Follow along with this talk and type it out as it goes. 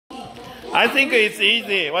I think it's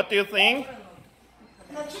easy. What do you think?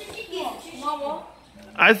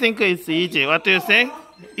 I think it's easy. What do you think?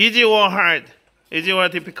 Easy or hard? Easy or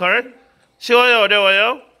difficult? 쉬워요,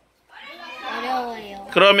 어려워요? 어려워요.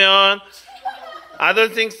 그러면 I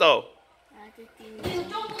don't think so.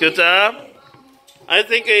 Good job. I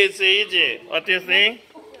think it's easy. What do you think?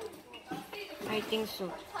 I think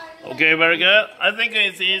so. Okay, very good. I think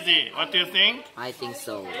it's easy. What do you think? I think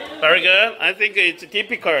so. Very good. I think it's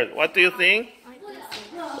difficult. What do you think?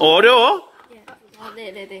 어려워?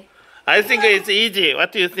 네네네. I think it's easy.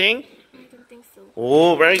 What do you think? I don't think so.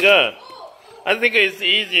 Oh, very good. I think it's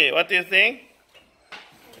easy. What do you think?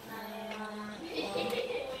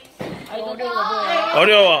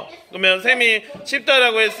 어려워. 그러면 쌤이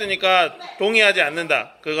쉽다라고 했으니까 동의하지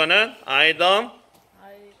않는다. 그거는 I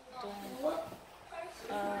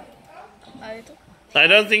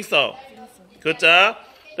don't think so. Good job.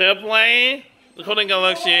 They play the Coding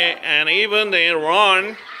Galaxy and even they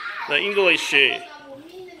run the English.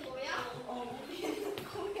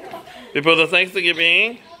 Before the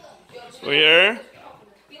Thanksgiving, we'll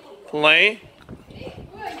play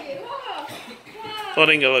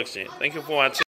Coding Galaxy. Thank you for watching.